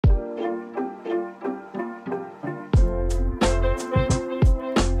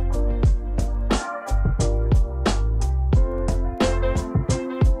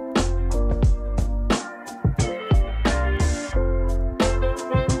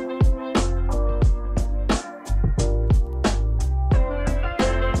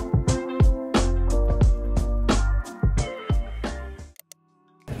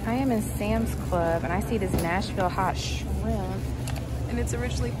Club and I see this Nashville hot shrimp. And it's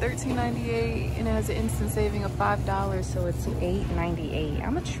originally $13.98 and it has an instant saving of $5, so it's $8.98.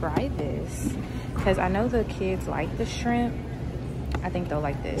 I'm gonna try this because I know the kids like the shrimp. I think they'll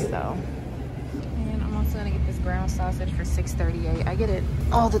like this though. And I'm also gonna get this ground sausage for $6.38. I get it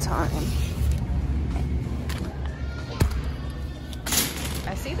all the time.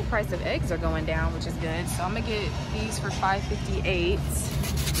 I see the price of eggs are going down, which is good. So I'm gonna get these for $5.58.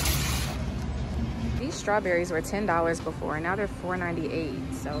 These strawberries were $10 before, and now they're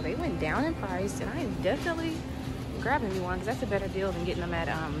 $4.98. So they went down in price, and I am definitely grabbing me one because that's a better deal than getting them at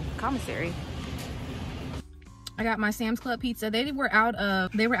commissary. I got my Sam's Club pizza. They were out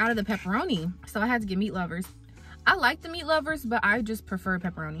of the pepperoni, so I had to get meat lovers. I like the meat lovers, but I just prefer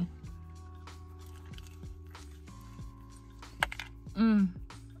pepperoni. And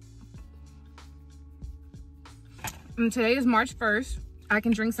today is March 1st. I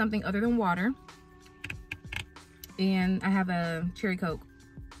can drink something other than water. And I have a cherry Coke.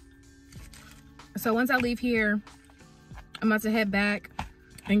 So once I leave here, I'm about to head back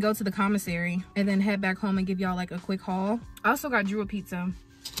and go to the commissary and then head back home and give y'all like a quick haul. I also got Drew a pizza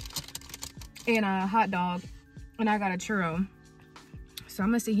and a hot dog, and I got a churro. So I'm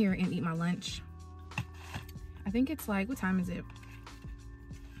gonna sit here and eat my lunch. I think it's like, what time is it?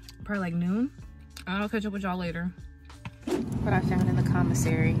 Probably like noon. I'll catch up with y'all later. What I found in the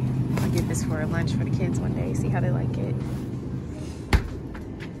commissary. I'll get this for lunch for the kids one day, see how they like it.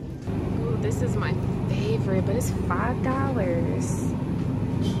 Ooh, this is my favorite, but it's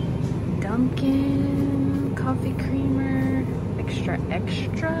 $5. Dunkin' coffee creamer, extra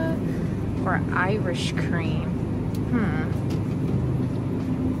or Irish cream.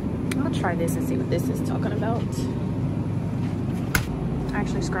 I'll try this and see what this is talking about.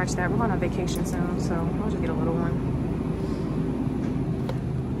 Actually, scratch that. We're going on vacation soon, so I'll just get a little one.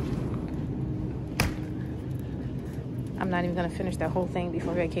 I'm not even gonna finish that whole thing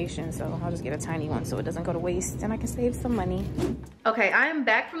before vacation, so I'll just get a tiny one so it doesn't go to waste and I can save some money. Okay, I am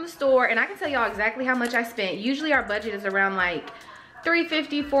back from the store and I can tell y'all exactly how much I spent. Usually our budget is around like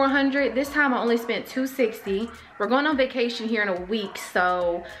 $350, $400. This time I only spent $260. We're going on vacation here in a week,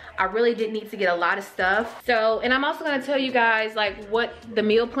 so I really didn't need to get a lot of stuff. So, and I'm also gonna tell you guys like what the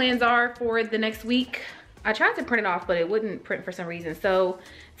meal plans are for the next week. I tried to print it off, but it wouldn't print for some reason. So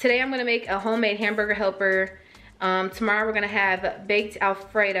today I'm gonna make a homemade hamburger helper. Tomorrow we're gonna have baked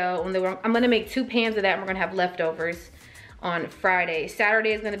Alfredo. I'm gonna make 2 pans of that and we're gonna have leftovers on Friday.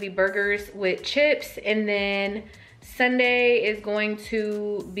 Saturday is gonna be burgers with chips, and then Sunday is going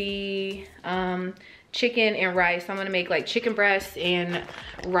to be chicken and rice. So I'm gonna make like chicken breast and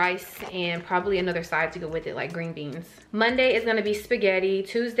rice and probably another side to go with it, like green beans. Monday is gonna be spaghetti.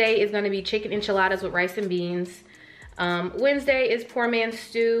 Tuesday is gonna be chicken enchiladas with rice and beans. Wednesday is poor man's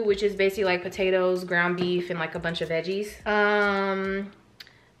stew, which is basically like potatoes, ground beef, and like a bunch of veggies.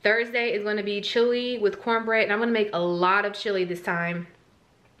 Thursday is going to be chili with cornbread, and I'm going to make a lot of chili this time.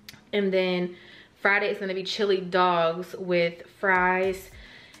 And then Friday is going to be chili dogs with fries.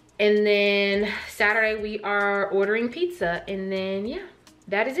 And then Saturday we are ordering pizza, and then yeah,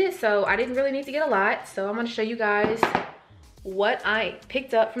 that is it. So I didn't really need to get a lot, so I'm going to show you guys what I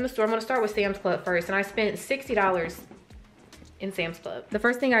picked up from the store. I'm gonna start with Sam's Club first, and I spent $60 in Sam's Club. The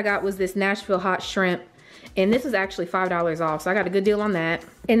first thing I got was this Nashville hot shrimp, and this was actually $5 off, so I got a good deal on that.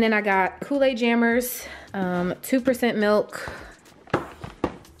 And then I got Kool-Aid jammers, 2% milk,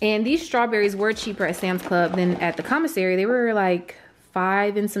 and these strawberries were cheaper at Sam's Club than at the commissary. They were like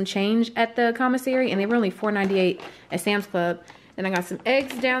 $5 and some change at the commissary, and they were only $4.98 at Sam's Club. Then I got some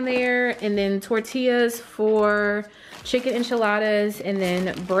eggs down there, and then tortillas for chicken enchiladas, and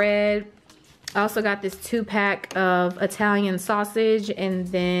then bread. I also got this 2-pack of Italian sausage, and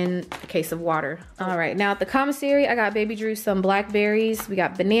then a case of water. All right, now at the commissary, I got Baby Drew some blackberries. We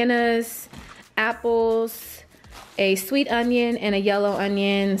got bananas, apples, a sweet onion and a yellow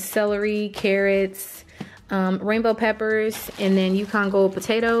onion, celery, carrots, rainbow peppers, and then Yukon Gold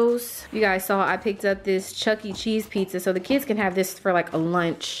potatoes. You guys saw I picked up this Chuck E. Cheese pizza, so the kids can have this for like a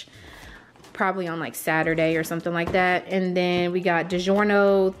lunch, probably on like Saturday or something like that. And then we got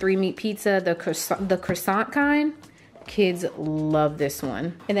DiGiorno 3-meat pizza, the croissant kind. Kids love this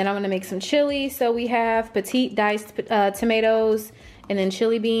one. And then I'm gonna make some chili. So we have petite diced tomatoes, and then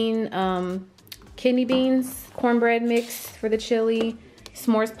chili bean, kidney beans, cornbread mix for the chili,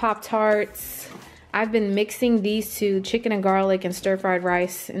 s'mores Pop-Tarts. I've been mixing these two, chicken and garlic and stir-fried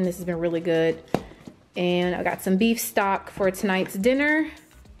rice, and this has been really good. And I got some beef stock for tonight's dinner,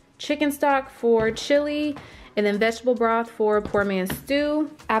 chicken stock for chili, and then vegetable broth for poor man's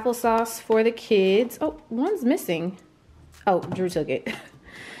stew, applesauce for the kids. Oh, one's missing. Oh, Drew took it.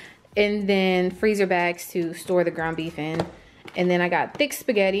 And then freezer bags to store the ground beef in. And then I got thick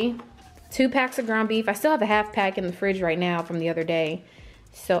spaghetti, 2 packs of ground beef. I still have a half pack in the fridge right now from the other day.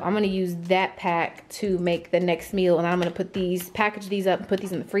 So I'm gonna use that pack to make the next meal. And I'm gonna put these, package these up and put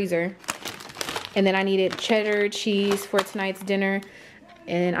these in the freezer. And then I needed cheddar cheese for tonight's dinner.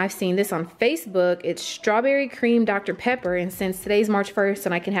 And I've seen this on Facebook. It's strawberry cream Dr. Pepper. And since today's March 1st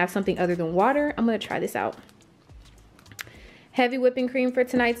and I can have something other than water, I'm gonna try this out. Heavy whipping cream for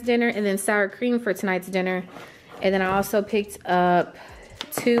tonight's dinner, and then sour cream for tonight's dinner. And then I also picked up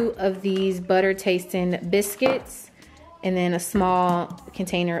 2 of these butter tasting biscuits, and then a small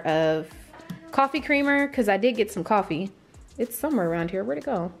container of coffee creamer, because I did get some coffee. It's somewhere around here. Where'd it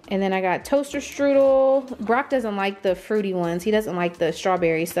go? And then I got toaster strudel. Brock doesn't like the fruity ones. He doesn't like the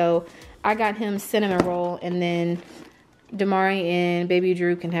strawberry, so I got him cinnamon roll, and then Damari and baby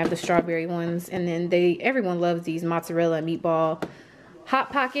Drew can have the strawberry ones. And then everyone loves these mozzarella and meatball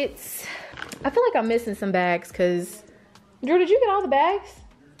Hot Pockets. I feel like I'm missing some bags, because Drew, did you get all the bags?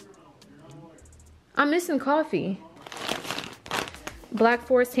 I'm missing coffee. Black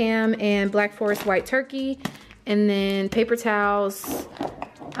Forest ham and Black Forest white turkey. And then paper towels.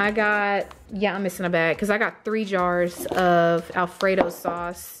 I got, yeah, I'm missing a bag because I got 3 jars of Alfredo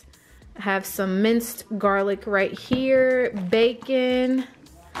sauce. I have some minced garlic right here. Bacon.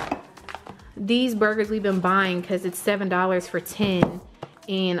 These burgers we've been buying because it's $7 for 10.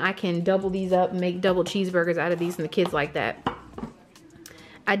 And I can double these up and make double cheeseburgers out of these, and the kids like that.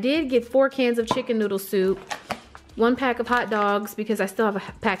 I did get 4 cans of chicken noodle soup. 1 pack of hot dogs because I still have a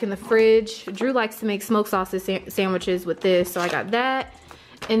pack in the fridge. Drew likes to make smoked sausage sandwiches with this, so I got that.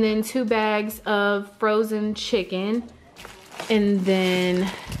 And then 2 bags of frozen chicken. And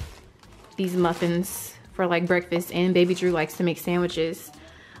then these muffins for like breakfast, and baby Drew likes to make sandwiches.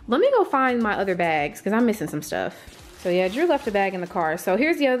 Let me go find my other bags because I'm missing some stuff. So yeah, Drew left a bag in the car. So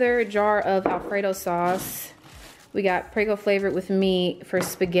here's the other jar of Alfredo sauce. We got Prego flavored with meat for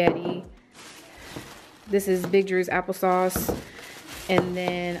spaghetti. This is Big Drew's applesauce. And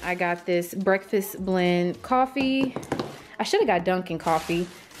then I got this breakfast blend coffee. I should have got Dunkin' coffee.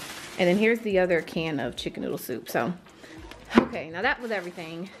 And then here's the other can of chicken noodle soup. So, okay, now that was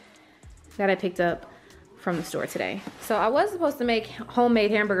everything that I picked up from the store today. So I was supposed to make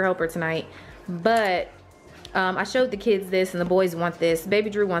homemade hamburger helper tonight, but I showed the kids this and the boys want this. Baby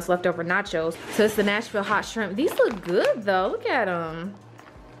Drew wants leftover nachos. So it's the Nashville hot shrimp. These look good though, look at them.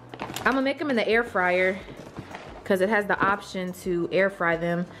 I'm gonna make them in the air fryer because it has the option to air fry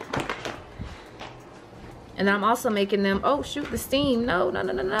them. And then I'm also making them, oh shoot, the steam. No.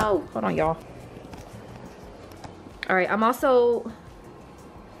 Hold on, y'all. All right, I'm also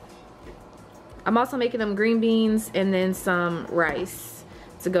making them green beans and then some rice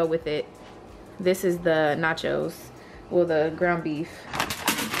to go with it. This is the nachos, well, the ground beef.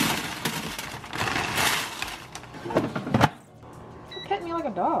 Pet me like a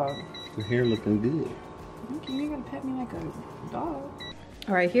dog. Your hair looking good. Okay, you're gonna pet me like a dog.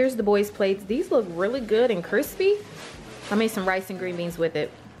 All right, here's the boys' plates. These look really good and crispy. I made some rice and green beans with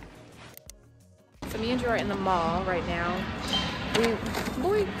it. So me and Drew are in the mall right now.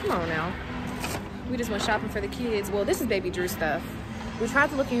 Boy, come on now. We just went shopping for the kids. Well, this is baby Drew stuff. We tried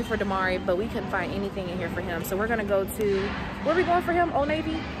to look in for Damari, but we couldn't find anything in here for him. So we're gonna go to, where are we going for him? Old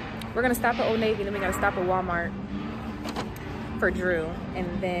Navy? We're gonna stop at Old Navy, and then we gotta stop at Walmart for Drew.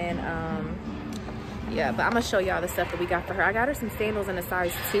 And then, yeah, but I'm gonna show y'all the stuff that we got for her. I got her some sandals in a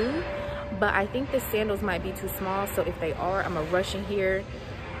size 2, but I think the sandals might be too small. So if they are, I'm gonna rush in here.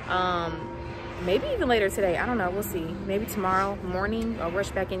 Maybe even later today, I don't know, we'll see. Maybe tomorrow morning, I'll rush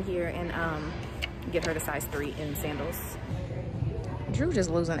back in here and get her the size 3 in sandals. Drew just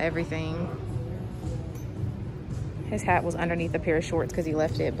losing everything. His hat was underneath a pair of shorts because he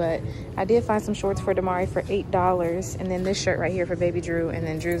left it, but I did find some shorts for Damari for $8, and then this shirt right here for baby Drew, and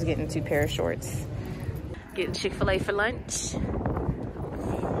then Drew's getting 2 pair of shorts. Getting Chick-fil-A for lunch.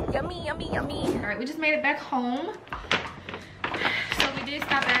 Yummy, yummy, yummy. All right, we just made it back home. So we did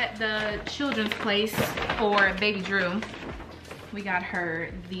stop at the children's place for baby Drew. We got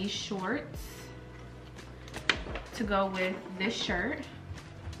her these shorts to go with this shirt.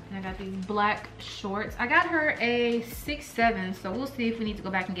 And I got these black shorts. I got her a 6'7", so we'll see if we need to go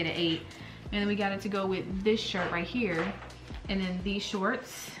back and get an 8. And then we got it to go with this shirt right here. And then these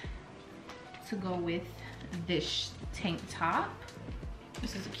shorts to go with this tank top.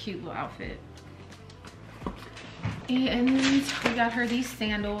 This is a cute little outfit. And we got her these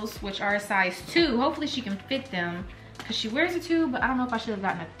sandals, which are a size 2. Hopefully she can fit them, because she wears a 2, but I don't know if I should have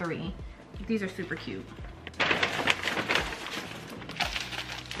gotten a 3. These are super cute.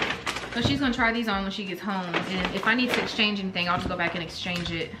 So she's gonna try these on when she gets home, and if I need to exchange anything, I'll just go back and exchange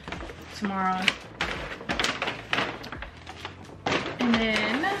it tomorrow. And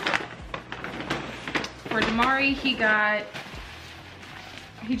then for Damari, he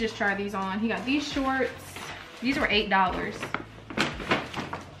just tried these on. He got these shorts. These were $8.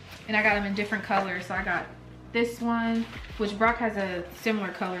 And I got them in different colors. So I got this one, which Brock has a similar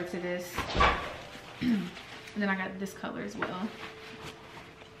color to this. And then I got this color as well.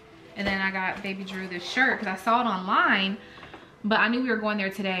 And then I got Baby Drew this shirt because I saw it online, but I knew we were going there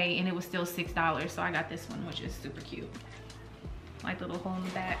today and it was still $6. So I got this one, which is super cute. Like the little hole in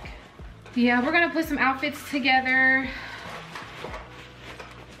the back. Yeah, we're gonna put some outfits together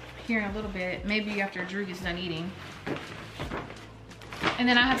here in a little bit. Maybe after Drew gets done eating. And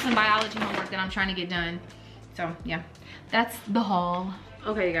then I have some biology homework that I'm trying to get done. So yeah, that's the haul.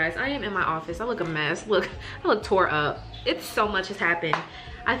 Okay guys, I am in my office. I look a mess. Look, I look tore up. It's so much has happened.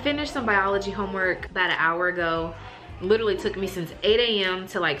 I finished some biology homework about an hour ago. Literally took me since 8 a.m.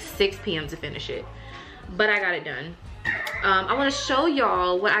 to like 6 p.m. to finish it. But I got it done. I want to show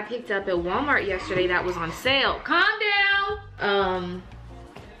y'all what I picked up at Walmart yesterday that was on sale. Calm down.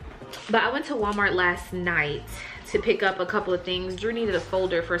 But I went to Walmart last night to pick up a couple of things. Drew needed a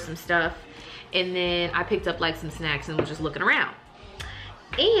folder for some stuff. And then I picked up like some snacks and was just looking around.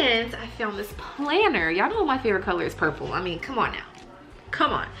 And I found this planner. Y'all know my favorite color is purple. I mean, come on now.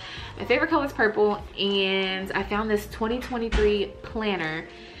 Come on. My favorite color is purple. And I found this 2023 planner.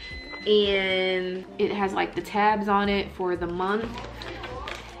 And it has like the tabs on it for the month.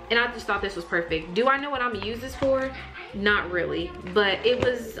 And I just thought this was perfect. Do I know what I'm gonna use this for? Not really. But it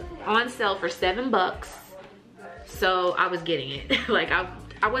was on sale for $7. So I was getting it. Like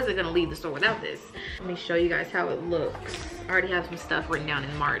I wasn't gonna leave the store without this. Let me show you guys how it looks. I already have some stuff written down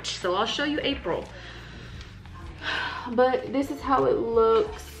in March, so I'll show you April. But this is how it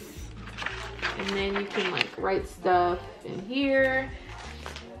looks. And then you can like write stuff in here.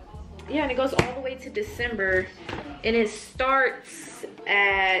 Yeah, and it goes all the way to December. And it starts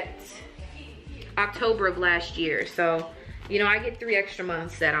at October of last year. So, you know, I get 3 extra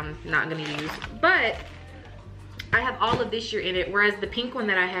months that I'm not gonna use. But I have all of this year in it, whereas the pink one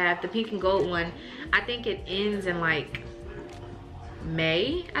that I have, the pink and gold one, I think it ends in like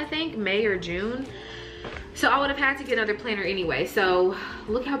May, I think, May or June. So I would have had to get another planner anyway. So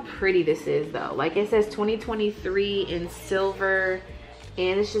look how pretty this is though. Like it says 2023 in silver,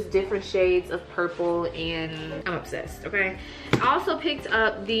 and it's just different shades of purple, and I'm obsessed, okay? I also picked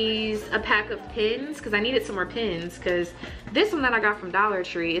up a pack of pins because I needed some more pins, because this one that I got from Dollar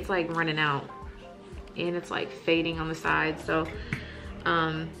Tree, it's like running out. And it's like fading on the side. So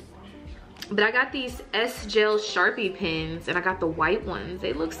but I got these S-Gel Sharpie pins, and I got the white ones.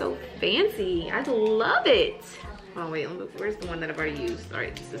 They look so fancy. I love it. Oh wait, where's the one that I've already used? All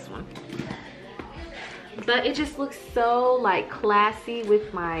right, just this one. But it just looks so like classy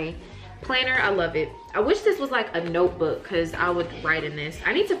with my planner. I love it. I wish this was like a notebook, because I would write in this.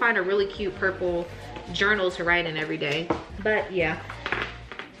 I need to find a really cute purple journal to write in every day. But yeah,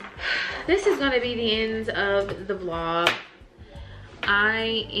 this is gonna be the end of the vlog.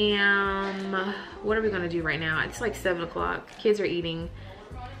 What are we gonna do right now? It's like 7 o'clock. Kids are eating.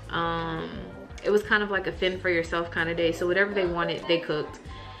 It was kind of like a fend for yourself kind of day. So whatever they wanted, they cooked.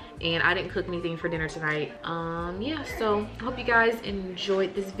 And I didn't cook anything for dinner tonight. Yeah, so I hope you guys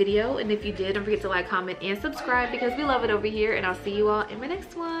enjoyed this video. And if you did, don't forget to like, comment, and subscribe, because we love it over here. And I'll see you all in my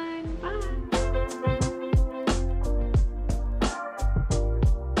next one. Bye.